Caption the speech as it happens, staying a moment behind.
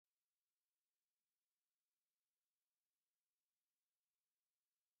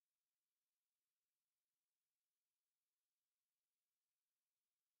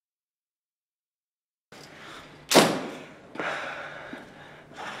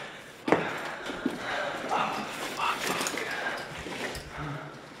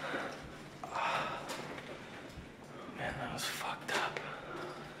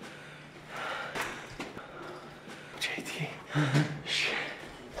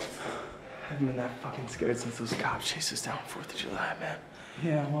haven't been that fucking scared since those cops chased us down 4th of July, man.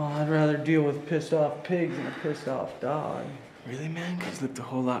 Yeah, well, I'd rather deal with pissed off pigs than a pissed off dog. Really, man? Because you looked a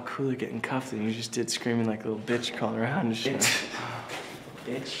whole lot cooler getting cuffed than you just did screaming like a little bitch crawling around and shit.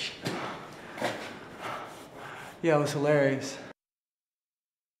 Bitch. Yeah, it was hilarious.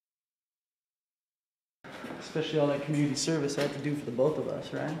 Especially all that community service I had to do for the both of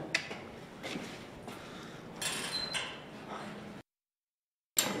us, right?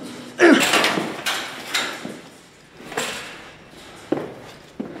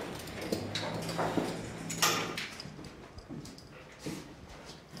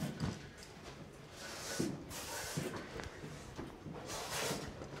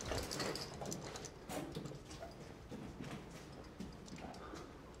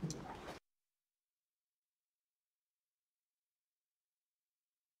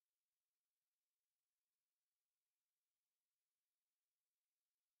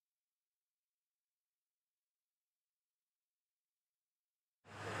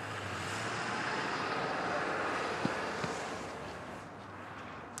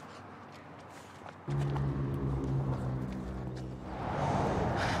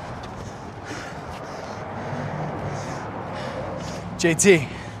 JT.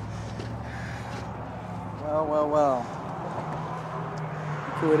 Well.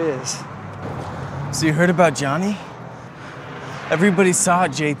 Look who it is. So you heard about Johnny? Everybody saw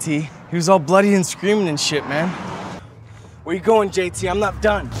it, JT. He was all bloody and screaming and shit, man. Where you going, JT? I'm not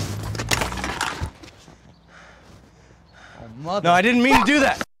done. Oh, mother. No, I didn't mean to do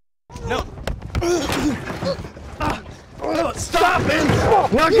that. No. Stop, man!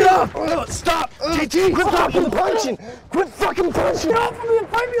 Knock it off! Stop! JT, quit fucking punching! Quit fucking punching! No, for me to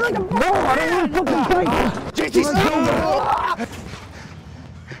fight me like a no, I don't want to fucking fight! JT, stop!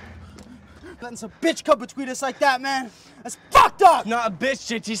 Letting some bitch come between us like that, man. That's fucked up! It's not a bitch,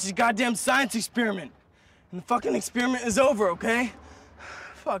 JT. It's a goddamn science experiment. And the fucking experiment is over, okay?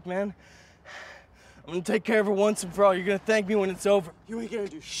 Fuck, man. I'm gonna take care of her once and for all. You're gonna thank me when it's over. You ain't gonna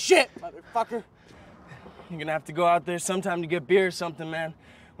do shit, motherfucker. You're gonna have to go out there sometime to get beer or something, man.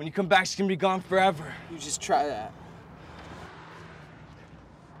 When you come back, she's gonna be gone forever. You just try that.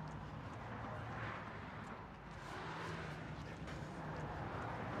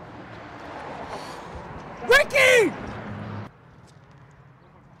 Ricky!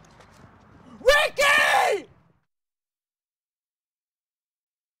 Ricky!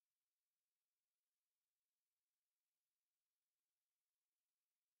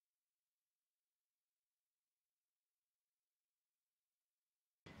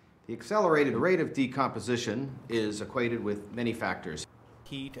 The accelerated rate of decomposition is equated with many factors.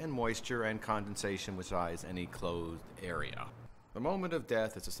 Heat and moisture and condensation besides any closed area. The moment of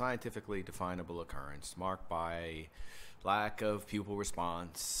death is a scientifically definable occurrence marked by lack of pupil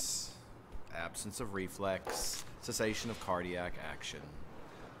response, absence of reflex, cessation of cardiac action,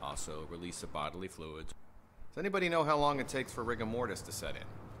 also release of bodily fluids. Does anybody know how long it takes for rigor mortis to set in?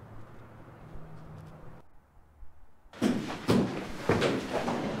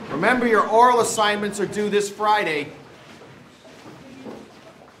 Remember, your oral assignments are due this Friday.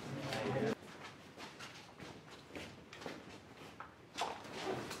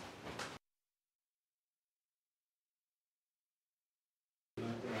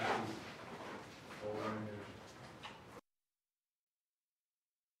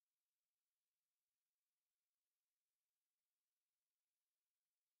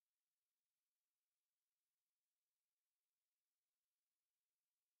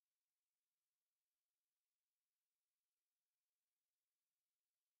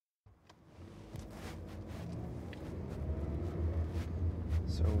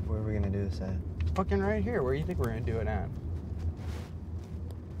 So where are we gonna do this at? Fucking right here. Where do you think we're gonna do it at?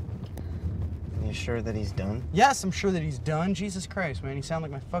 Are you sure that he's done? Yes, I'm sure that he's done. Jesus Christ, man. He sounds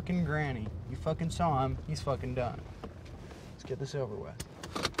like my fucking granny. You fucking saw him. He's fucking done. Let's get this over with.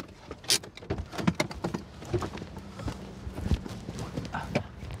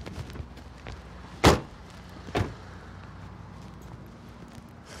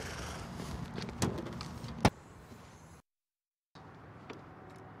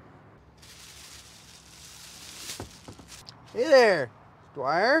 Hey there,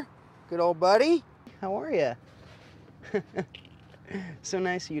 Dwyer. Good old buddy. How are you? So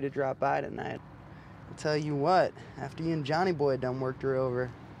nice of you to drop by tonight. I'll tell you what, after you and Johnny Boy done worked her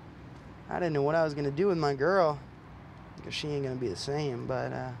over, I didn't know what I was gonna do with my girl, because she ain't gonna be the same,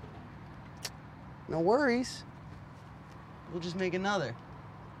 but no worries. We'll just make another,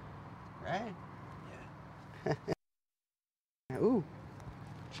 right? Yeah. Ooh,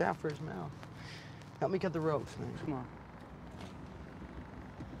 shaft for his mouth. Help me cut the ropes, man, come on.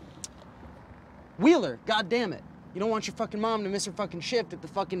 Wheeler, god damn it. You don't want your fucking mom to miss her fucking shift at the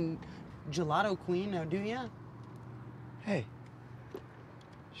fucking Gelato Queen, now do ya? Hey,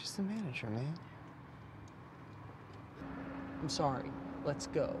 she's the manager, man. I'm sorry. Let's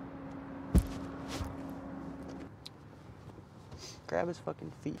go. Grab his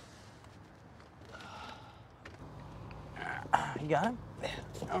fucking feet. You got him?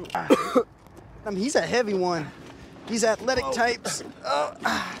 He's a heavy one. He's athletic types. Oh.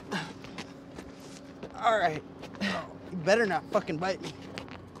 All right. You better not fucking bite me.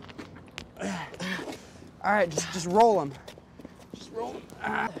 All right, just roll him. Just roll him.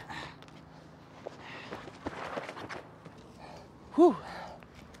 Whew.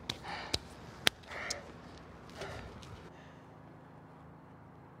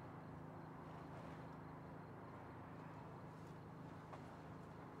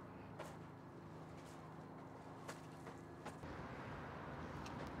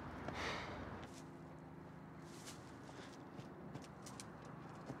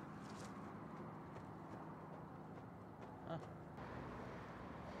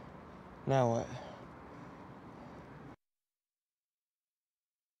 Now what?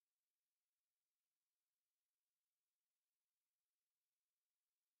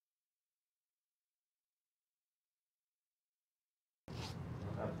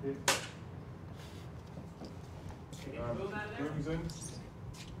 Curtains in.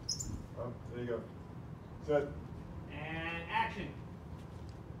 There you go. Set. And action.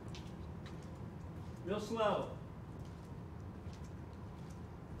 Real slow.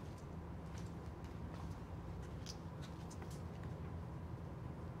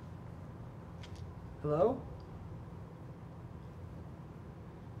 Hello?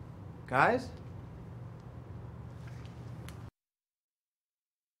 Guys?